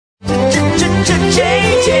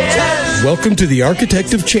Welcome to the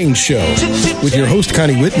Architect of Change Show with your host,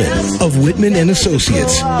 Connie Whitman of Whitman &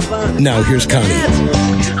 Associates. Now, here's Connie.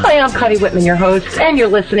 Hi, I'm Connie Whitman, your host, and you're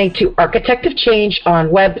listening to Architect of Change on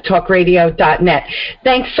webtalkradio.net.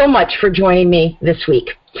 Thanks so much for joining me this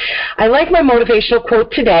week. I like my motivational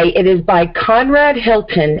quote today. It is by Conrad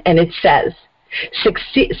Hilton, and it says,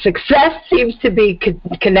 Success seems to be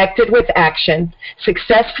connected with action.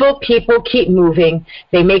 Successful people keep moving.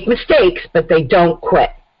 They make mistakes, but they don't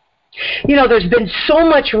quit. You know, there's been so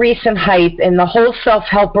much recent hype in the whole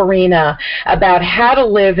self-help arena about how to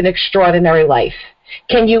live an extraordinary life.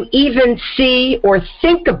 Can you even see or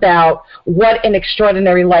think about what an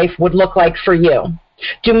extraordinary life would look like for you?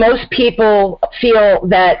 Do most people feel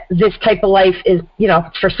that this type of life is,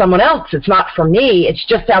 for someone else? It's not for me. It's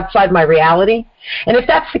just outside my reality. And if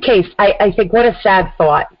that's the case, I think what a sad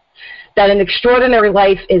thought that an extraordinary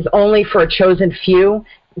life is only for a chosen few.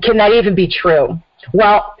 Can that even be true?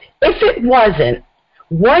 Well, if it wasn't,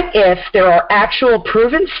 what if there are actual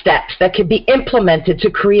proven steps that could be implemented to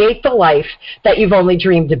create the life that you've only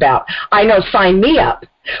dreamed about? I know, sign me up.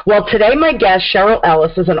 Well, today my guest, Cheryl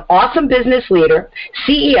Ellis, is an awesome business leader,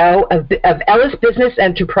 CEO of Ellis Business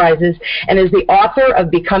Enterprises, and is the author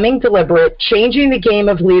of Becoming Deliberate, Changing the Game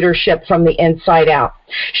of Leadership from the Inside Out.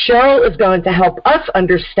 Cheryl is going to help us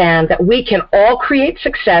understand that we can all create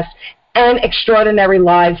success and extraordinary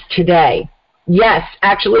lives today. Yes,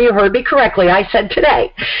 actually, you heard me correctly. I said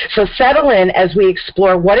today. So settle in as we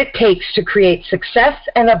explore what it takes to create success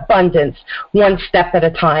and abundance one step at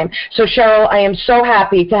a time. So, Cheryl, I am so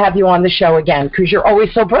happy to have you on the show again because you're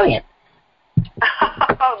always so brilliant.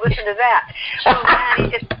 Oh, listen to that. Well,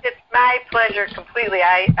 Connie, it's my pleasure completely.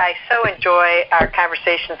 I so enjoy our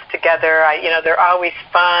conversations together. They're always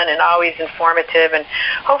fun and always informative, and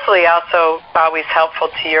hopefully also always helpful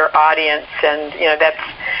to your audience. And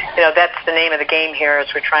that's the name of the game here. Is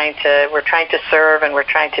we're trying to serve and we're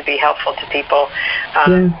trying to be helpful to people.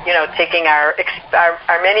 Taking our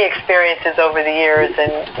many experiences over the years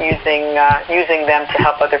and using them to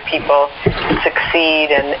help other people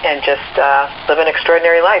succeed and just live an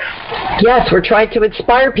extraordinary life. Yes, we're trying to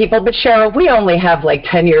inspire people, but Cheryl, we only have like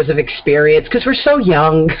 10 years of experience because we're so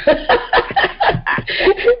young.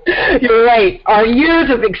 You're right. Our years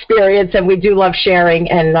of experience, and we do love sharing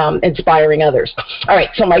and inspiring others. All right,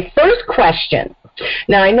 so my first question.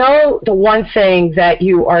 Now, I know the one thing that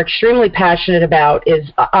you are extremely passionate about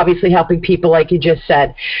is obviously helping people, like you just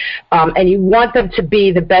said, and you want them to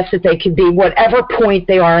be the best that they can be, whatever point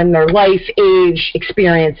they are in their life, age,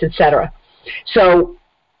 experience, etc. So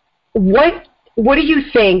what do you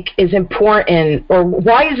think is important, or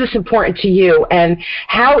why is this important to you, and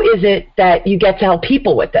how is it that you get to help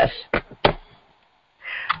people with this?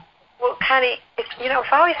 Well, Connie,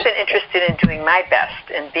 I've always been interested in doing my best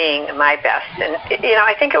and being my best. And,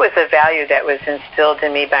 I think it was a value that was instilled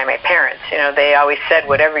in me by my parents. They always said,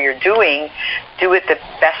 whatever you're doing, do it the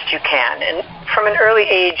best you can. And from an early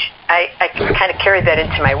age, I kind of carried that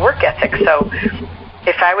into my work ethic. So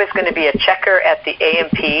if I was going to be a checker at the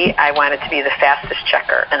A&P, I wanted to be the fastest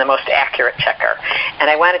checker and the most accurate checker. And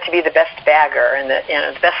I wanted to be the best bagger and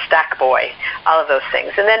the best stock boy, all of those things.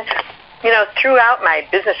 And then, throughout my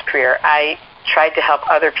business career, I tried to help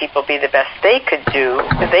other people be the best they could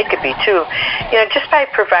be too, just by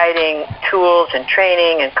providing tools and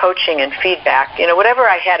training and coaching and feedback, whatever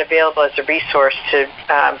I had available as a resource to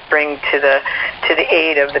bring to the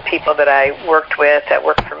aid of the people that I worked with that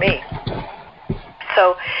worked for me.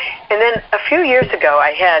 So, and then a few years ago,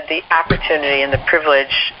 I had the opportunity and the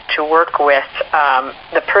privilege to work with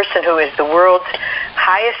the person who is the world's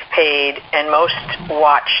highest paid and most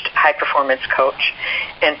watched high-performance coach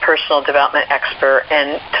and personal development expert,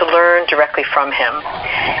 and to learn directly from him.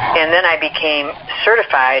 And then I became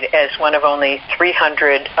certified as one of only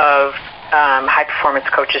 300 of high-performance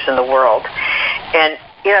coaches in the world. And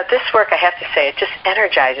this work, I have to say, it just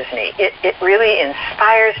energizes me. It really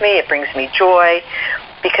inspires me. It brings me joy,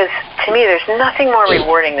 because to me, there's nothing more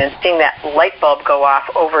rewarding than seeing that light bulb go off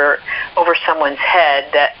over someone's head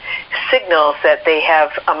that signals that they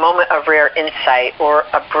have a moment of rare insight or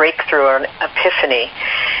a breakthrough or an epiphany.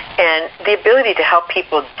 And the ability to help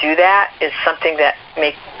people do that is something that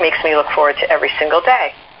makes me look forward to every single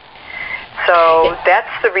day. So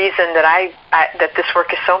that's the reason that that this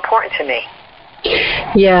work is so important to me.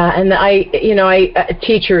 Yeah, and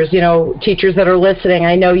teachers that are listening,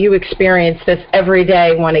 I know you experience this every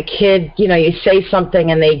day when a kid, you say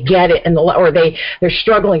something and they get it, or they're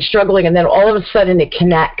struggling, and then all of a sudden it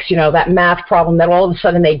connects, that math problem, that all of a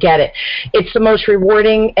sudden they get it. It's the most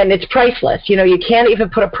rewarding, and it's priceless. You can't even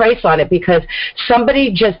put a price on it because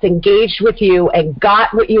somebody just engaged with you and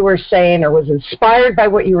got what you were saying or was inspired by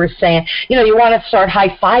what you were saying. You want to start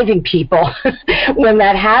high-fiving people when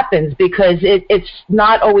that happens because it's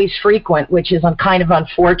not always frequent, which is kind of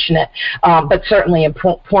unfortunate, but certainly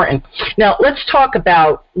important. Now, let's talk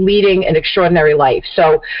about leading an extraordinary life.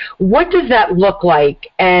 So what does that look like?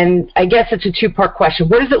 And I guess it's a two-part question.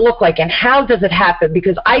 What does it look like, and how does it happen?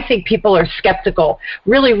 Because I think people are skeptical,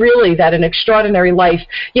 really, that an extraordinary life,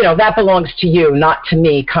 that belongs to you, not to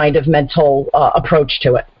me kind of mental approach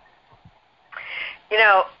to it.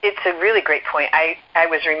 It's a really great point. I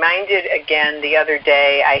was reminded again the other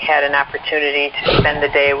day. I had an opportunity to spend the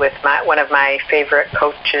day with one of my favorite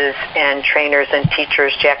coaches and trainers and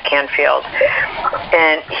teachers, Jack Canfield.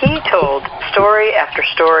 And he told story after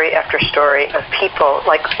story after story of people,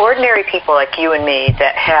 like ordinary people like you and me,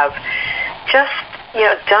 that have just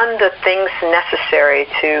done the things necessary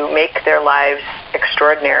to make their lives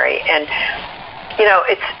extraordinary. And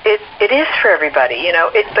it is for everybody,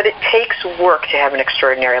 but it takes work to have an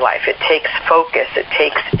extraordinary life. It takes focus. It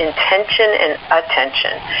takes intention and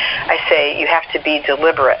attention. I say you have to be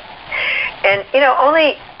deliberate. And,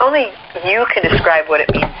 only you can describe what it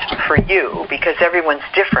means for you because everyone's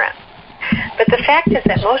different. But the fact is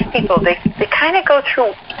that most people, they kind of go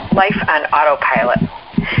through life on autopilot.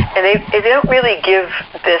 And they don't really give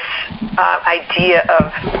this idea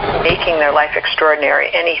of making their life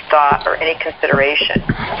extraordinary any thought or any consideration.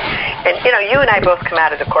 And, you and I both come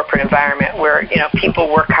out of the corporate environment where,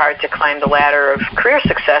 people work hard to climb the ladder of career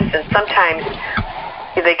success, and sometimes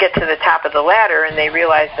they get to the top of the ladder and they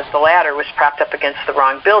realize that the ladder was propped up against the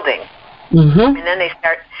wrong building. Mm-hmm. And then they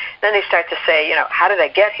start to say, how did I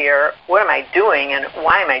get here? What am I doing, and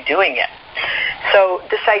why am I doing it? So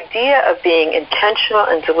this idea of being intentional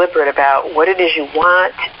and deliberate about what it is you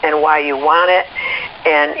want and why you want it,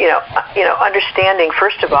 and understanding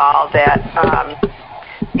first of all that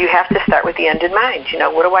you have to start with the end in mind.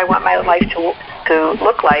 What do I want my life to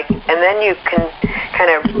look like, and then you can kind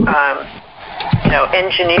of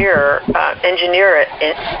engineer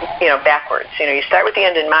it backwards. You start with the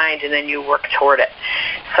end in mind and then you work toward it.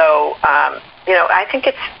 So I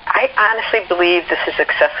honestly believe this is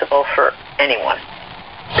accessible for anyone.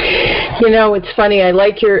 It's funny. I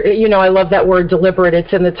like I love that word deliberate.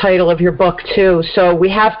 It's in the title of your book too. So we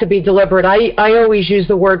have to be deliberate. I always use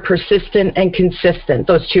the word persistent and consistent,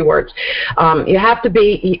 those two words. You have to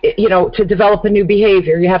be, to develop a new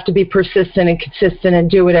behavior, you have to be persistent and consistent and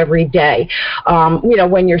do it every day.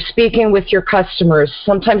 When you're speaking with your customers,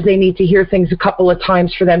 sometimes they need to hear things a couple of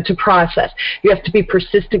times for them to process. You have to be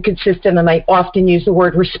persistent, consistent, and I often use the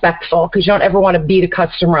word respectful because you don't ever want to beat a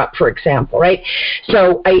customer up, for example, right?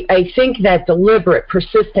 So I think that deliberate,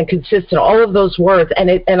 persistent, consistent, all of those words,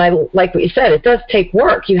 and I like what you said, it does take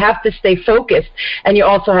work. You have to stay focused, and you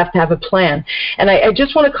also have to have a plan. And I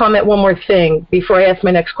just want to comment one more thing before I ask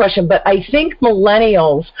my next question, but I think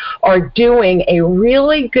millennials are doing a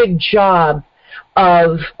really good job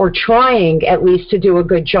or trying at least to do a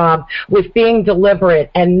good job with being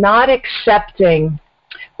deliberate and not accepting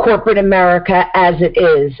corporate America as it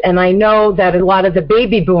is. And I know that a lot of the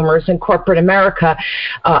baby boomers in corporate America,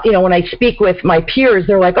 when I speak with my peers,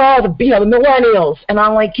 they're like, the millennials. And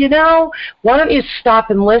I'm like, why don't you stop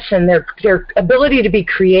and listen? Their ability to be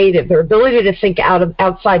creative, their ability to think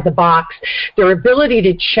outside the box, their ability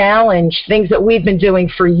to challenge things that we've been doing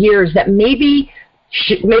for years that maybe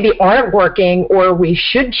aren't working or we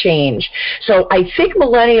should change. So I think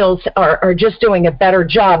millennials are just doing a better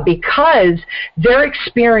job because their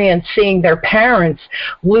experience seeing their parents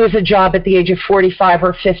lose a job at the age of 45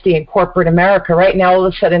 or 50 in corporate America. Right now, all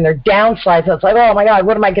of a sudden, they're downsized. It's like, oh, my God,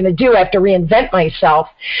 what am I going to do? I have to reinvent myself.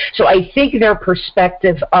 So I think their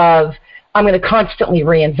perspective of I'm going to constantly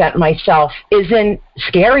reinvent myself isn't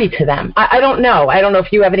scary to them. I don't know. I don't know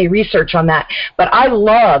if you have any research on that, but I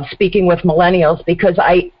love speaking with millennials because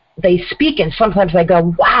they speak and sometimes I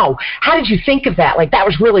go, wow, how did you think of that? Like, that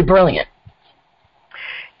was really brilliant.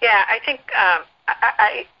 Yeah, I think I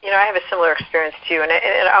have a similar experience too, and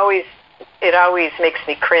it always makes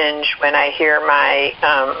me cringe when I hear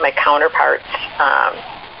my counterparts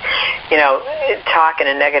talk in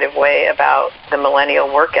a negative way about the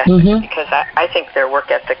millennial work ethic, because I think their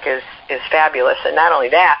work ethic is fabulous. And not only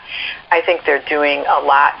that, I think they're doing a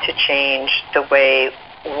lot to change the way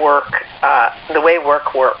work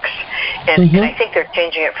works. And I think they're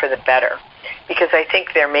changing it for the better. because I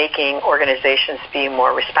think they're making organizations be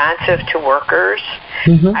more responsive to workers.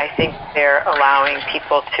 Mm-hmm. I think they're allowing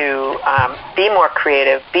people to be more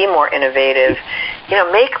creative, be more innovative,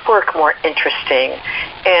 make work more interesting,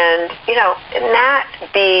 and, not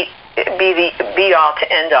be the be-all to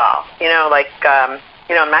end-all.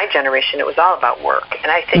 In my generation, it was all about work.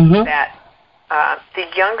 And I think mm-hmm. that the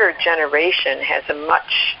younger generation has a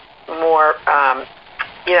much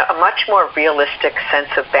more realistic sense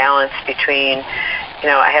of balance between,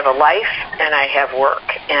 I have a life and I have work.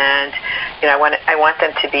 And, I want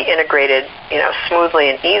them to be integrated, smoothly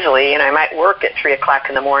and easily. I might work at 3 o'clock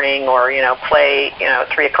in the morning or, play,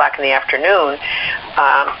 3 o'clock in the afternoon.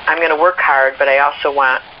 I'm going to work hard, but I also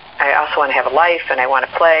want to have a life, and I want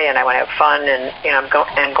to play, and I want to have fun, and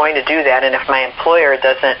I'm going to do that. And if my employer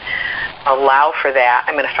doesn't allow for that,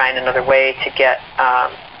 I'm going to find another way to get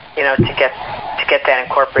that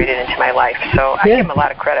incorporated into my life. So I give them a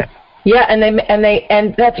lot of credit. Yeah, and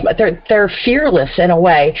they're fearless in a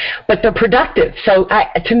way, but they're productive. So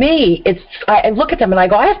to me, I look at them and I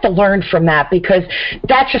go, I have to learn from that, because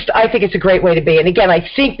I think it's a great way to be. And again, I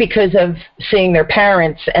think because of seeing their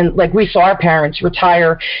parents, and like we saw our parents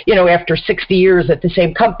retire, after 60 years at the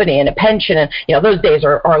same company and a pension, and those days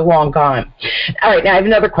are long gone. All right, now I have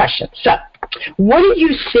another question. So, what do you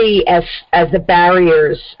see as the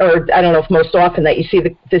barriers, or I don't know if most often that you see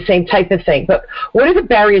the same type of thing, but what are the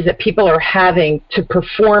barriers that people are having to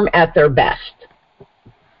perform at their best?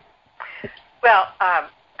 Well,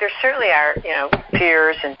 there certainly are,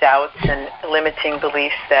 fears and doubts and limiting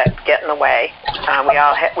beliefs that get in the way.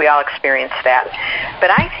 We all experience that. But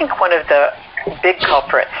I think one of the big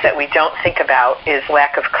culprits that we don't think about is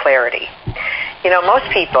lack of clarity.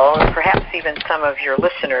 Most people, and perhaps even some of your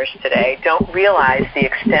listeners today, don't realize the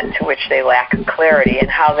extent to which they lack clarity, and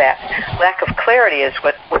how that lack of clarity is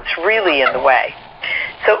what's really in the way.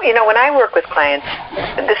 So, when I work with clients,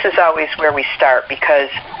 this is always where we start, because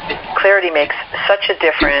clarity makes such a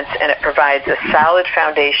difference, and it provides a solid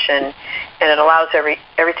foundation, and it allows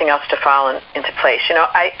everything else to fall into place.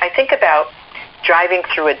 I think about driving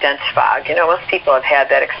through a dense fog. Most people have had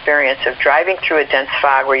that experience of driving through a dense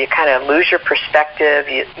fog where you kind of lose your perspective,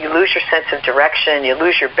 you lose your sense of direction, you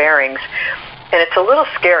lose your bearings, and it's a little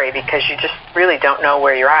scary because you just really don't know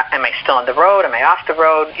where you're at. Am I still on the road? Am I off the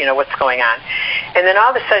road? What's going on? And then all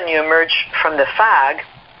of a sudden you emerge from the fog,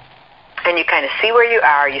 and you kind of see where you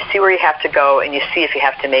are, you see where you have to go, and you see if you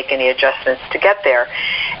have to make any adjustments to get there.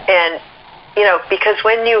 And, because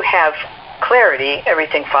when you have clarity,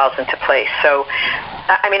 everything falls into place. So,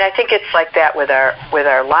 I think it's like that with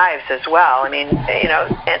our lives as well. And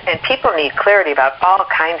people need clarity about all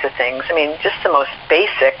kinds of things. Just the most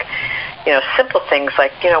basic, simple things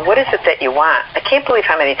like, what is it that you want? I can't believe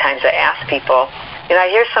how many times I ask people, I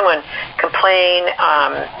hear someone complain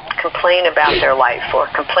about their life, or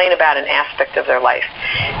complain about an aspect of their life.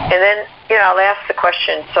 And then, I'll ask the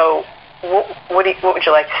question, so what would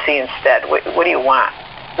you like to see instead? What do you want?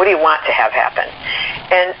 What do you want to have happen?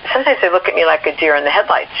 And sometimes they look at me like a deer in the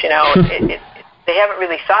headlights. They haven't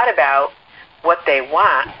really thought about what they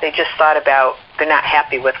want. They just thought about they're not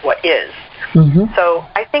happy with what is. Mm-hmm. So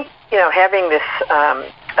I think, having this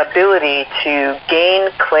ability to gain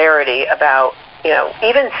clarity about,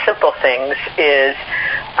 even simple things is,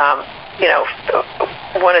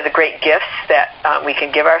 one of the great gifts that we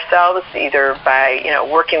can give ourselves, either by,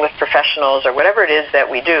 working with professionals or whatever it is that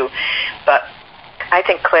we do. But I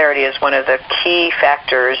think clarity is one of the key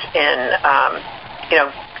factors in,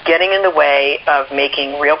 getting in the way of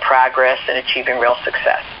making real progress and achieving real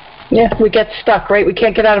success. Yeah, we get stuck, right? We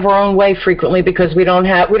can't get out of our own way frequently because we don't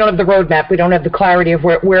have the roadmap. We don't have the clarity of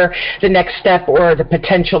where the next step or the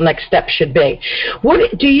potential next step should be.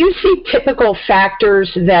 What do you see typical factors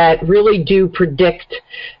that really do predict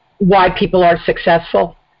why people are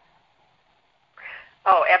successful?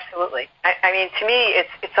 Oh, absolutely. To me,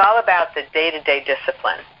 it's all about the day-to-day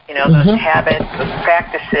discipline. Those habits, those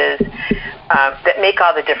practices that make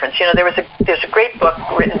all the difference. There's a great book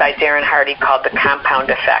written by Darren Hardy called The Compound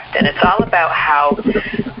Effect, and it's all about how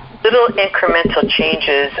little incremental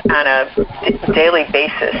changes on a daily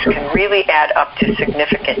basis can really add up to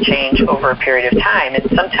significant change over a period of time. And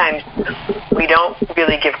sometimes we don't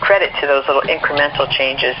really give credit to those little incremental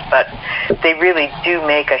changes, but they really do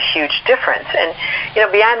make a huge difference. And,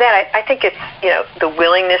 beyond that, I think it's, the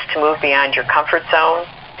willingness to move beyond your comfort zone.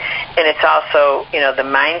 And it's also, the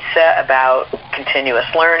mindset about continuous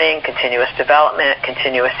learning, continuous development,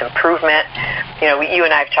 continuous improvement. You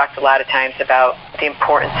and I have talked a lot of times about the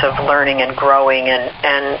importance of learning and growing and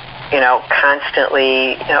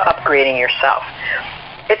constantly, upgrading yourself.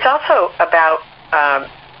 It's also about,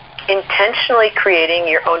 intentionally creating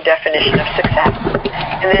your own definition of success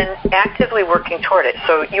and then actively working toward it.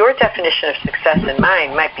 So your definition of success and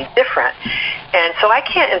mine might be different. And so I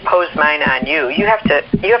can't impose mine on you. You have to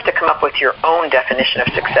come up with your own definition of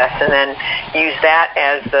success and then use that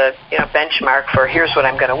as the benchmark for here's what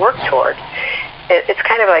I'm going to work toward. It's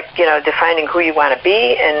kind of like, defining who you want to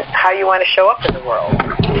be and how you want to show up in the world.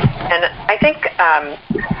 And I think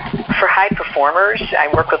for high performers, I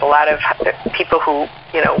work with a lot of people who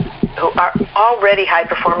are already high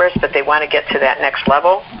performers, but they want to get to that next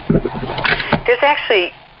level. There's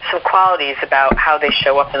actually some qualities about how they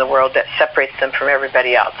show up in the world that separates them from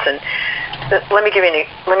everybody else. And let me give you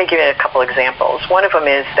a couple examples. One of them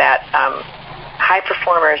is that high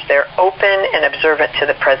performers, they're open and observant to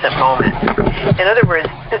the present moment. In other words,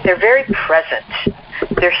 they're very present.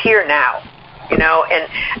 They're here now. And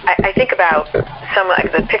I think about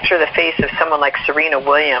the picture of the face of someone like Serena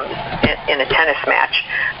Williams in a tennis match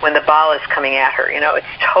when the ball is coming at her. It's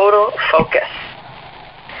total focus.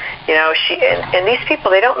 And these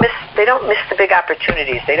people, they don't miss the big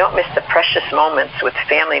opportunities. They don't miss the precious moments with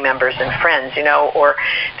family members and friends, or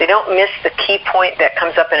they don't miss the key point that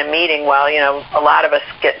comes up in a meeting while, a lot of us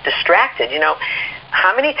get distracted.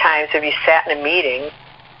 How many times have you sat in a meeting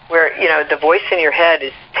where, the voice in your head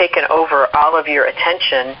is taken over all of your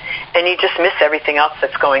attention and you just miss everything else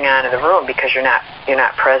that's going on in the room because you're not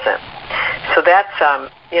present. So that's a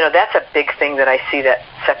big thing that I see that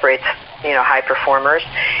separates, high performers.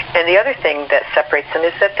 And the other thing that separates them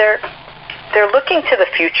is that they're looking to the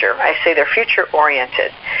future. I say they're future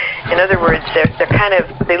oriented. In other words,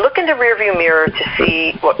 they look in the rearview mirror to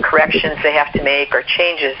see what corrections they have to make or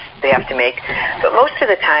changes they have to make. But most of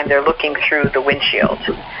the time they're looking through the windshield.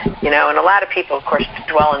 And a lot of people, of course,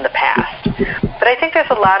 dwell in the past. But I think there's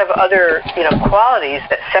a lot of other, qualities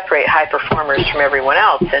that separate high performers from everyone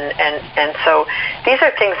else. And so these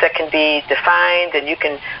are things that can be defined, and you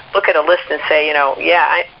can look at a list and say, on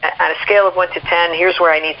a scale of 1 to 10, here's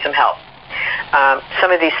where I need some help.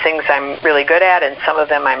 Some of these things I'm really good at, and some of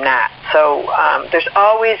them I'm not. So there's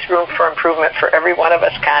always room for improvement for every one of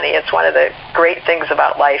us, Connie. It's one of the great things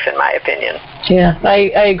about life, in my opinion. Yeah,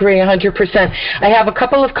 I agree 100%. I have a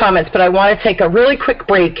couple of comments, but I want to take a really quick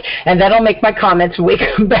break, and then I'll make my comments when we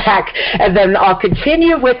come back, and then I'll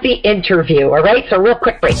continue with the interview, all right? So real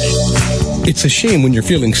quick break. It's a shame when you're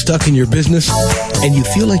feeling stuck in your business and you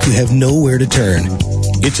feel like you have nowhere to turn.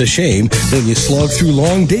 It's a shame when you slog through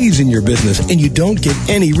long days in your business and you don't get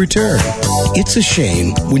any return. It's a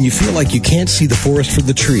shame when you feel like you can't see the forest for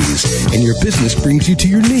the trees and your business brings you to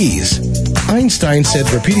your knees. Einstein said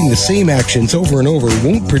repeating the same actions over and over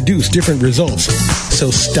won't produce different results. So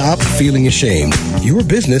stop feeling ashamed. Your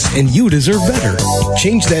business and you deserve better.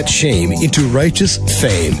 Change that shame into righteous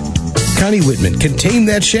fame. Connie Whitman can tame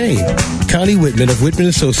that shame. Connie Whitman of Whitman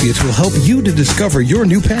Associates will help you to discover your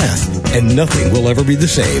new path, and nothing will ever be the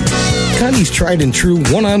same. Connie's tried and true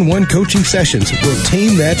one-on-one coaching sessions will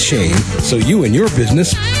tame that shame so you and your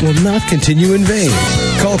business will not continue in vain.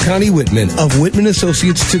 Call Connie Whitman of Whitman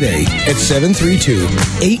Associates today at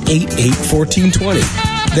 732-888-1420.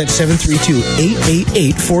 That's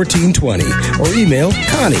 732-888-1420. Or email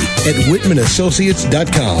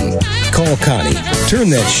Connie@WhitmanAssociates.com. Call Connie. Turn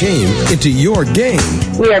that shame into your game.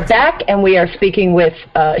 We are back, and we are speaking with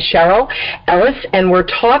Cheryl Ellis, and we're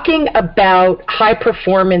talking about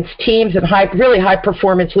high-performance teams and really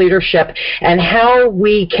high-performance leadership and how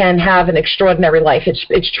we can have an extraordinary life.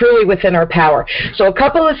 It's truly within our power. So a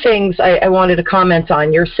couple of things I wanted to comment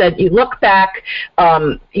on. You said you look back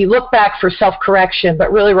for self-correction, but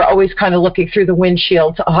really we're always kind of looking through the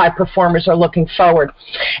windshield. High performers are looking forward.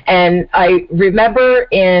 And I remember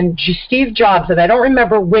in Steve Jobs, and I don't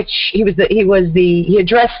remember which, he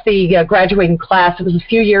addressed the graduating class. It was a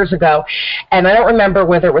few years ago, and I don't remember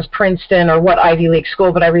whether it was Princeton or what Ivy League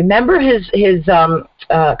school, but I remember his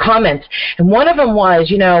comments, and one of them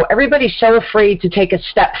was, everybody's so afraid to take a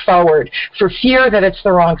step forward for fear that it's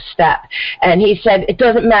the wrong step. And he said, it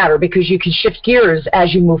doesn't matter because you can shift gears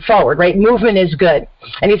as you move forward, right? Movement is good.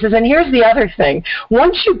 And he says, and here's the other thing.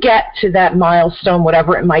 Once you get to that milestone,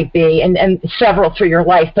 whatever it might be, and several through your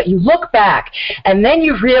life, but you look back and then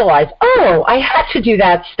you realize, oh, I had to do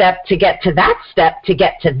that step to get to that step, to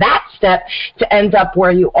get to that step, to end up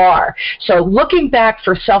where you are. So looking back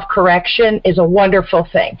for self-correction is a wonderful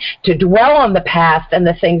thing. To dwell on the past and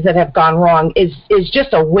the things that have gone wrong is just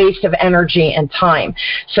a waste of energy and time.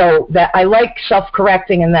 So that I like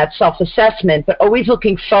self-correcting and that self-assessment, but always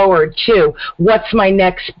looking forward to what's my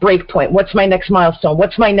next break point, what's my next milestone,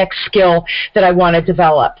 what's my next skill that I want to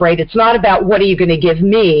develop, right? It's not about what are you going to give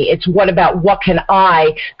me, it's what can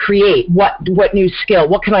I create, what new skill,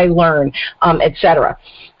 what can I learn, etc.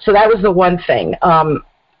 So that was the one thing.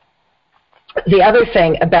 The other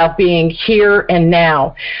thing about being here and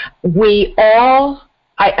now, we all,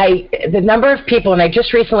 the number of people, and I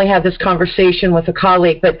just recently had this conversation with a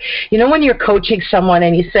colleague, but you know when you're coaching someone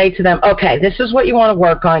and you say to them, okay, this is what you want to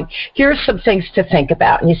work on, here's some things to think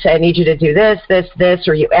about, and you say, I need you to do this, this, this,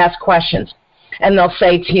 or you ask questions, and they'll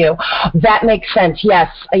say to you, that makes sense,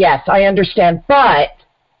 yes, I understand, but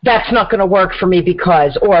that's not going to work for me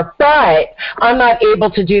because, or, but I'm not able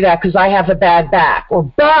to do that because I have a bad back,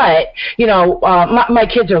 or, but, you know, my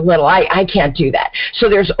kids are little, I can't do that. So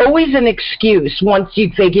there's always an excuse once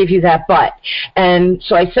they give you that but. And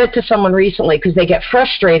so I said to someone recently, because they get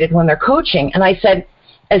frustrated when they're coaching, and I said,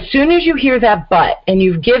 as soon as you hear that but, and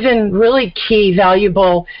you've given really key,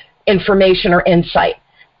 valuable information or insight,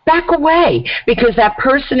 back away, because that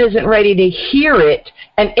person isn't ready to hear it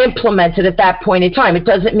and implement it at that point in time. It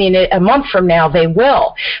doesn't mean a month from now they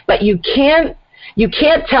will, but you can't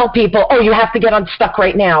tell people, oh, you have to get unstuck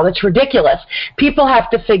right now. That's ridiculous. People have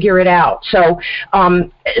to figure it out. So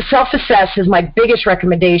self-assess is my biggest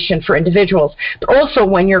recommendation for individuals. But also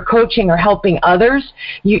when you're coaching or helping others,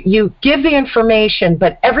 you give the information,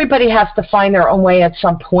 but everybody has to find their own way at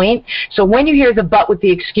some point. So when you hear the but with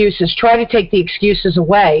the excuses, try to take the excuses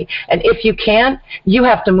away. And if you can't, you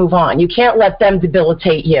have to move on. You can't let them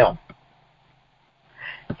debilitate you.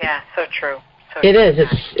 Yeah, so true. It is.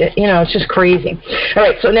 It's just crazy. All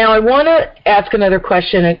right, so now I want to ask another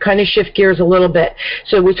question and kind of shift gears a little bit.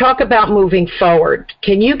 So we talk about moving forward.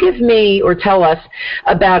 Can you give me or tell us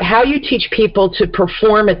about how you teach people to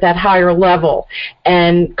perform at that higher level,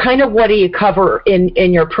 and kind of what do you cover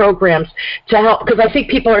in your programs to help? Because I think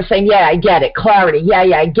people are saying, yeah, I get it, clarity, yeah,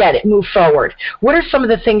 I get it, move forward. What are some of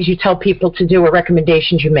the things you tell people to do or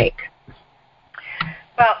recommendations you make?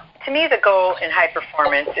 Well, to me, the goal in high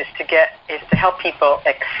performance is to help people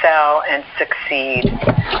excel and succeed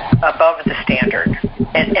above the standard,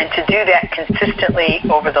 and to do that consistently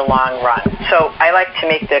over the long run. So I like to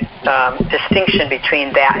make the distinction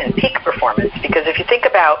between that and peak performance, because if you think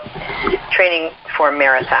about training for a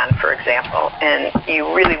marathon, for example, and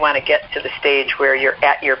you really want to get to the stage where you're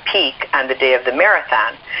at your peak on the day of the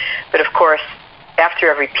marathon, but of course, after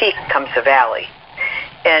every peak comes a valley.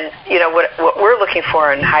 And, you know, what we're looking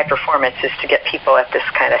for in high performance is to get people at this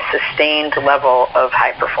kind of sustained level of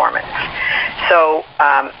high performance. So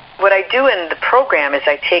what I do in the program is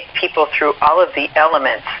I take people through all of the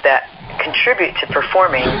elements that contribute to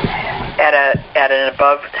performing at an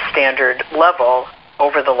above standard level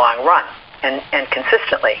over the long run and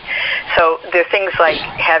consistently. So there are things like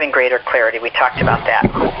having greater clarity. We talked about that.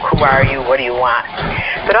 Who are you? What do you want?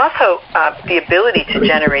 But also the ability to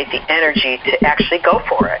generate the energy to actually go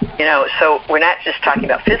for it. You know, so we're not just talking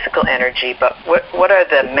about physical energy, but what are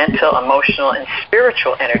the mental, emotional, and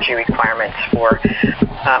spiritual energy requirements for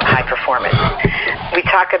high performance? We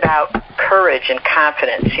talk about courage and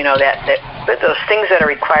confidence, you know, that those things that are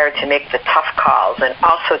required to make the tough calls, and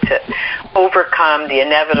also to overcome the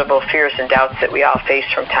inevitable fears and doubts that we all face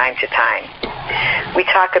from time to time. We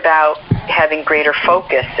talk about having greater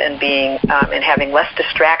focus and having less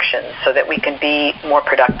distractions so that we can be more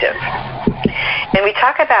productive. And we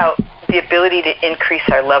talk about the ability to increase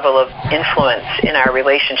our level of influence in our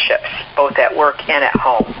relationships, both at work and at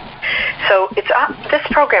home. So this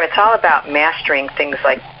program, it's all about mastering things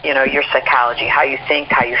like, you know, your psychology, how you think,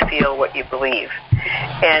 how you feel, what you believe.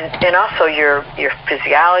 And also your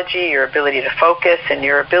physiology, your ability to focus, and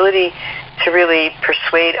your ability to really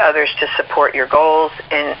persuade others to support your goals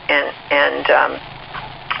and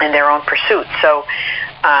their own pursuits. So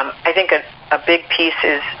I think a big piece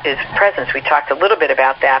is presence. We talked a little bit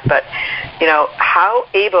about that, but, you know, how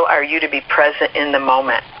able are you to be present in the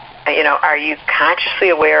moment? You know, are you consciously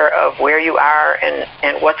aware of where you are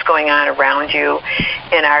and what's going on around you?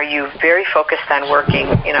 And are you very focused on working,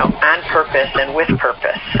 you know, on purpose and with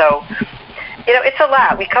purpose? So, you know, it's a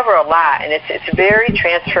lot. We cover a lot, and it's very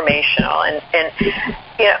transformational. And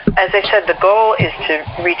you know, as I said, the goal is to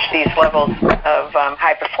reach these levels of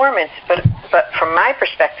high performance. But from my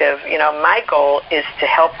perspective, you know, my goal is to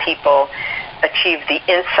help people achieve the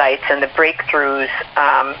insights and the breakthroughs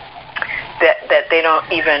that they don't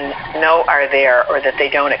even know are there or that they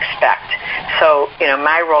don't expect. So, you know,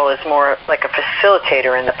 my role is more like a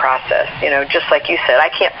facilitator in the process. You know, just like you said, I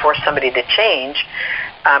can't force somebody to change,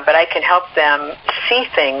 but I can help them see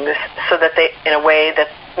things so that they, in a way that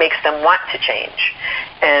makes them want to change,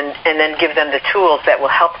 and then give them the tools that will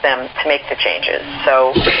help them to make the changes.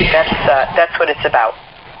 So that's what it's about.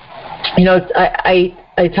 You know, I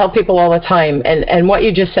I tell people all the time, and what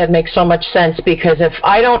you just said makes so much sense, because if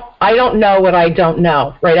I don't know what I don't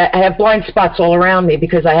know, right? I have blind spots all around me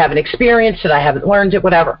because I haven't experienced it, I haven't learned it,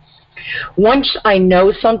 whatever. Once I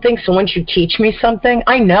know something, so once you teach me something,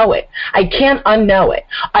 I know it. I can't unknow it.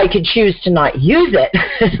 I could choose to not use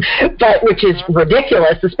it, but which is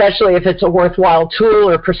ridiculous, especially if it's a worthwhile tool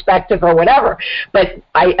or perspective or whatever. But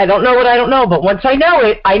I don't know what I don't know, but once I know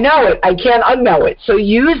it, I know it. I can't unknow it. So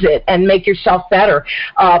use it and make yourself better.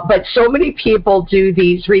 But so many people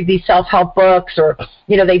read these self-help books, or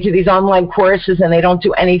they do these online courses and they don't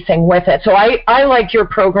do anything with it. So I like your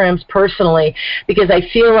programs personally, because I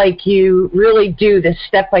feel like you really do this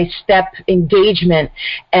step-by-step engagement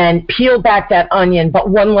and peel back that onion, but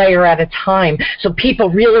one layer at a time, so people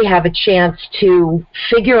really have a chance to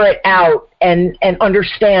figure it out and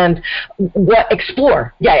understand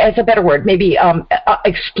explore. Yeah, it's a better word. Maybe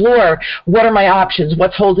explore what are my options,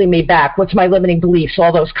 what's holding me back, what's my limiting beliefs,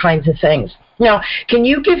 all those kinds of things. Now, can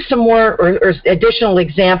you give some more or additional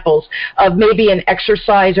examples of maybe an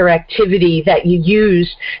exercise or activity that you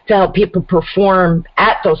use to help people perform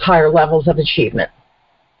at those higher levels of achievement?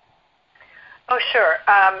 Oh, sure.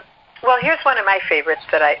 Well, here's one of my favorites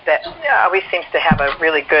that always seems to have a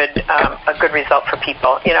really good result for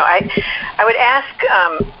people. I would ask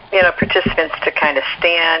participants to kind of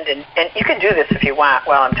stand, and you can do this if you want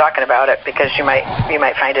while I'm talking about it, because you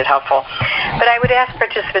might find it helpful. But I would ask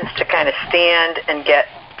participants to kind of stand and get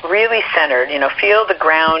really centered. Feel the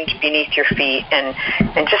ground beneath your feet, and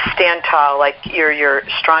just stand tall like you're your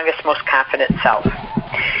strongest, most confident self.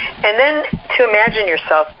 And then to imagine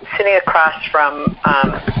yourself sitting across from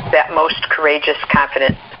that most courageous,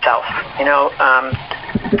 confident self.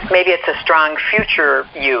 Maybe it's a strong future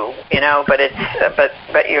you,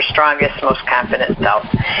 but your strongest, most confident self.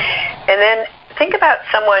 And then think about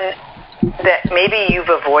someone that maybe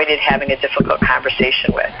you've avoided having a difficult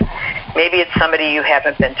conversation with. Maybe it's somebody you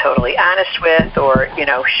haven't been totally honest with, or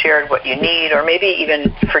shared what you need, or maybe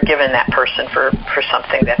even forgiven that person for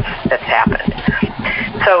something that's happened.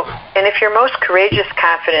 So, and if your most courageous,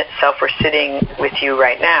 confident self were sitting with you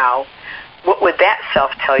right now, what would that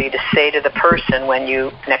self tell you to say to the person when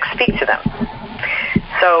you next speak to them?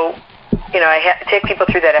 So, I take people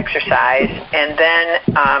through that exercise, and then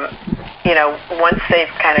once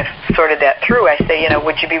they've kind of sorted that through, I say,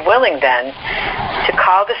 would you be willing then to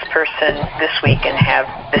call this person this week and have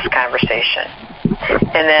this conversation?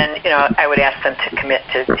 And then, I would ask them to commit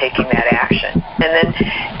to taking that action. And then,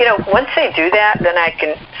 once they do that, then I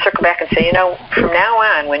can circle back and say, from now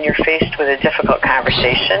on, when you're faced with a difficult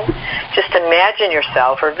conversation, just imagine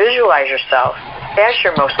yourself or visualize yourself as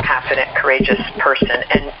your most confident, courageous person,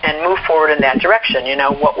 and move forward in that direction.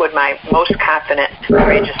 What would my most confident,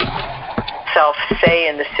 courageous self say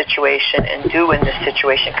in this situation and do in this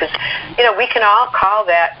situation? Because we can all call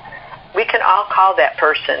that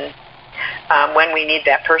person when we need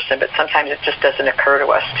that person, but sometimes it just doesn't occur to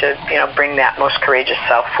us to bring that most courageous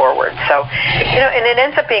self forward. So and it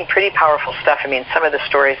ends up being pretty powerful stuff. I mean, some of the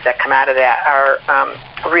stories that come out of that are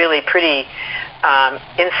really pretty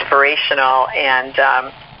inspirational and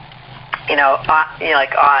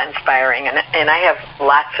like awe-inspiring, and I have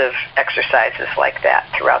lots of exercises like that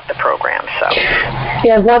throughout the program. So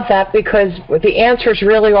yeah, I love that, because the answers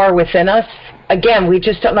really are within us. Again, we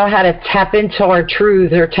just don't know how to tap into our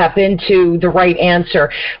truth or tap into the right answer.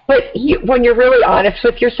 But when you're really honest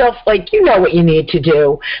with yourself, you know what you need to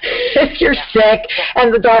do. If you're sick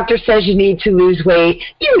and the doctor says you need to lose weight,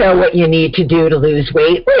 you know what you need to do to lose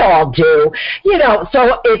weight. We all do.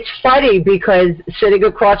 So it's funny, because sitting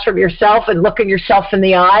across from yourself and looking yourself in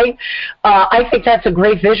the eye, I think that's a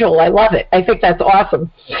great visual. I love it. I think that's awesome.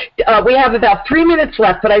 We have about 3 minutes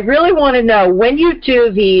left, but I really want to know, when you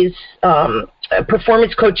do these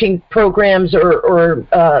performance coaching programs or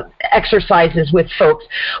exercises with folks,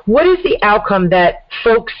 what is the outcome that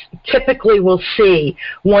folks typically will see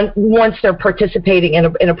once they're participating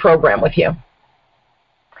in a program with you?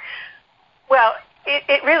 Well,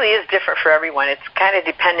 it really is different for everyone. It's kind of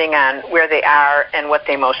depending on where they are and what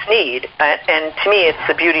they most need. And to me, it's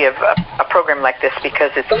the beauty of a program like this,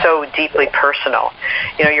 because it's so deeply personal.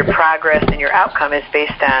 Your progress and your outcome is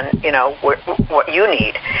based on, what you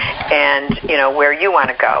need and, where you want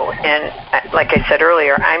to go. And like I said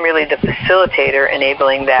earlier, I'm really the facilitator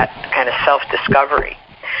enabling that kind of self-discovery.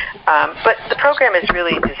 But the program is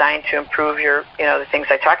really designed to improve your, the things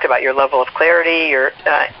I talked about, your level of clarity, your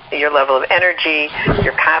level of energy,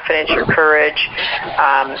 your confidence, your courage,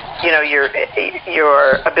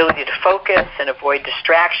 your ability to focus and avoid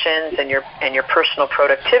distractions, and your personal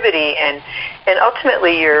productivity, and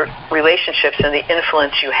ultimately your relationships and the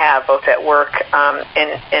influence you have both at work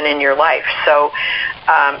and in your life. So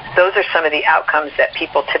those are some of the outcomes that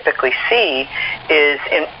people typically see is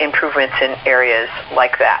improvements in areas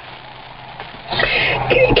like that.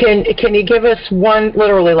 Can you give us one,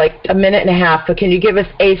 literally like a minute and a half, but can you give us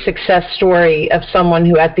a success story of someone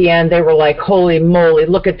who at the end they were like, holy moly,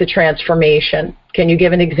 look at the transformation? Can you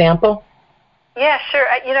give an example? Yeah, sure.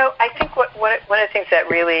 I think one of the things that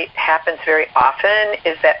really happens very often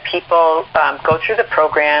is that people go through the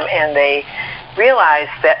program and they realize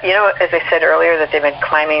that, as I said earlier, that they've been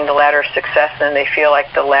climbing the ladder of success and they feel like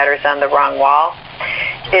the ladder's on the wrong wall,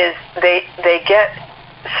 is they get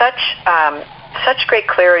such great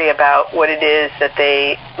clarity about what it is that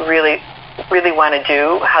they really want to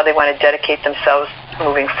do, how they want to dedicate themselves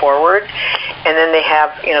moving forward, and then they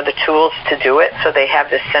have the tools to do it. So they have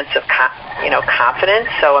this sense of confidence.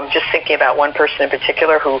 So I'm just thinking about one person in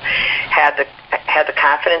particular who had the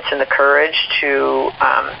confidence and the courage to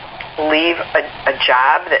leave a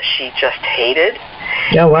job that she just hated,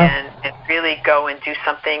 and really go and do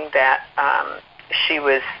something that she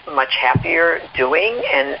was much happier doing,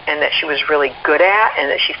 and that she was really good at, and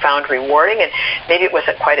that she found rewarding. And maybe it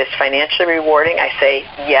wasn't quite as financially rewarding, I say,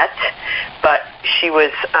 yet, but she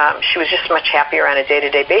was just much happier on a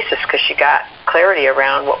day-to-day basis because she got clarity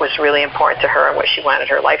around what was really important to her and what she wanted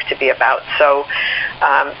her life to be about. So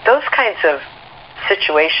those kinds of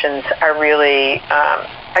situations are really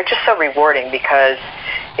are just so rewarding because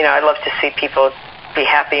I love to see people be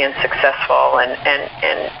happy and successful and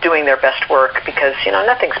doing their best work, because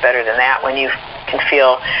nothing's better than that when you can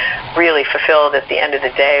feel really fulfilled at the end of the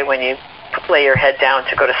day when you lay your head down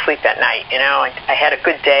to go to sleep at night. I had a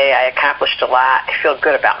good day, I accomplished a lot, I feel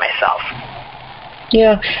good about myself.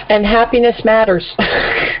 Yeah, and happiness matters.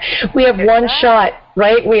 We have one shot,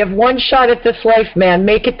 right? We have one shot at this life, man.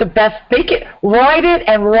 Make it the best. Ride it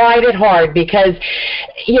and ride it hard, because,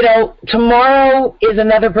 tomorrow is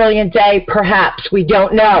another brilliant day, perhaps. We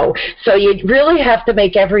don't know. So you really have to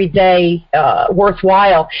make every day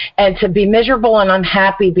worthwhile. And to be miserable and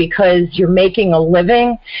unhappy because you're making a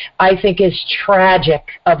living, I think is tragic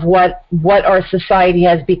of what our society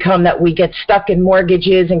has become, that we get stuck in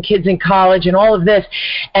mortgages and kids in college and all of this.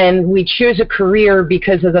 And we choose a career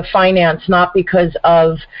because of the finance, not because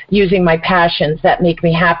of using my passions that make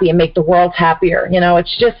me happy and make the world happier.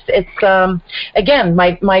 Again,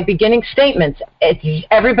 my beginning statements.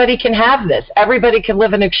 Everybody can have this. Everybody can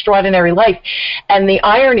live an extraordinary life. And the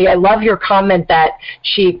irony, I love your comment that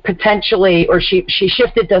she potentially, or she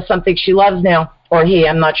shifted to something she loves now, or he,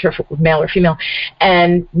 I'm not sure if it was male or female,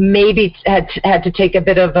 and maybe had to take a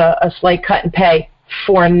bit of a slight cut in pay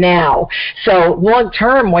for now. So long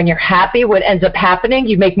term, when you're happy, what ends up happening,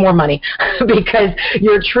 you make more money because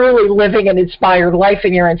you're truly living an inspired life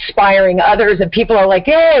and you're inspiring others, and people are like,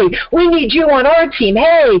 hey, we need you on our team.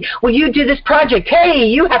 Hey, will you do this project? Hey,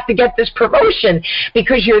 you have to get this promotion,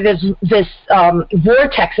 because you're this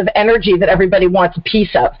vortex of energy that everybody wants a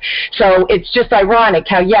piece of. So it's just ironic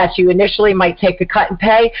how, yes, you initially might take a cut in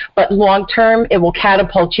pay, but long term, it will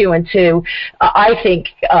catapult you into, I think,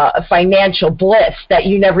 financial bliss that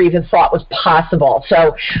you never even thought was possible.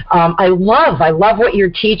 So I love what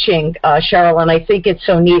you're teaching, Cheryl, and I think it's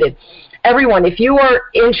so needed. Everyone, if you are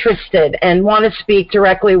interested and want to speak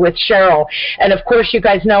directly with Cheryl, and of course you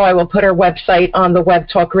guys know I will put her website on the Web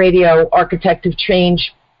Talk Radio Architect of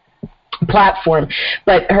Change platform,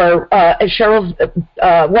 but her Cheryl's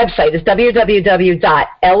website is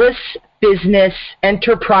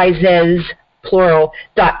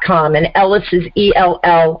www.ellisbusinessenterprises.com, and Ellis is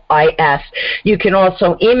ELLIS. You can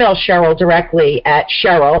also email Cheryl directly at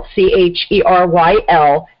Cheryl,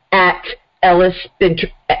 CHERYL, at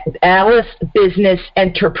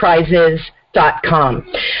ellisbusinessenterprises.com.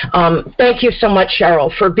 Thank you so much,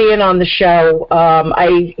 Cheryl, for being on the show.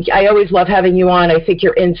 I always love having you on. I think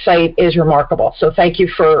your insight is remarkable. So thank you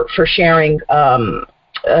for sharing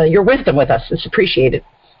your wisdom with us. It's appreciated.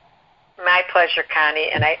 My pleasure,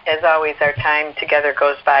 Connie. And as always, our time together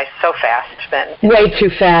goes by so fast. Way too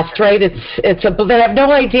fast, right? They have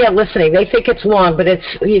no idea listening. They think it's long, but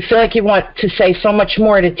you feel like you want to say so much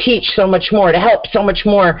more, to teach so much more, to help so much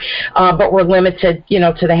more, but we're limited,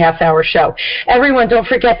 to the half-hour show. Everyone, don't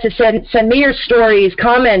forget to send me your stories,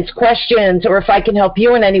 comments, questions, or if I can help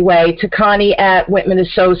you in any way, to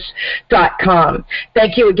Connie@WhitmanAssociates.com.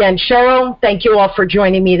 Thank you again, Cheryl. Thank you all for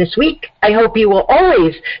joining me this week. I hope you will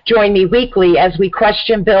always join me weekly as we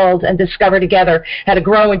question, build, and discover together how to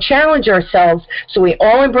grow and challenge ourselves so we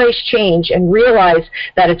all embrace change and realize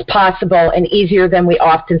that it's possible and easier than we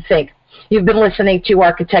often think. You've been listening to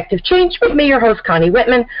Architect of Change with me, your host, Connie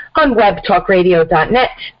Whitman, on webtalkradio.net.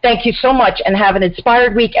 Thank you so much, and have an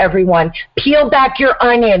inspired week, everyone. Peel back your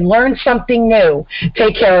onion. Learn something new.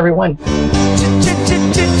 Take care, everyone.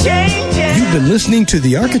 You've been listening to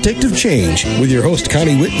The Architect of Change with your host,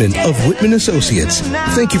 Connie Whitman of Whitman Associates.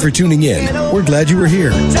 Thank you for tuning in. We're glad you were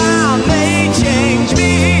here. Time may change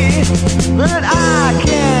me, but I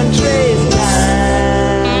can't.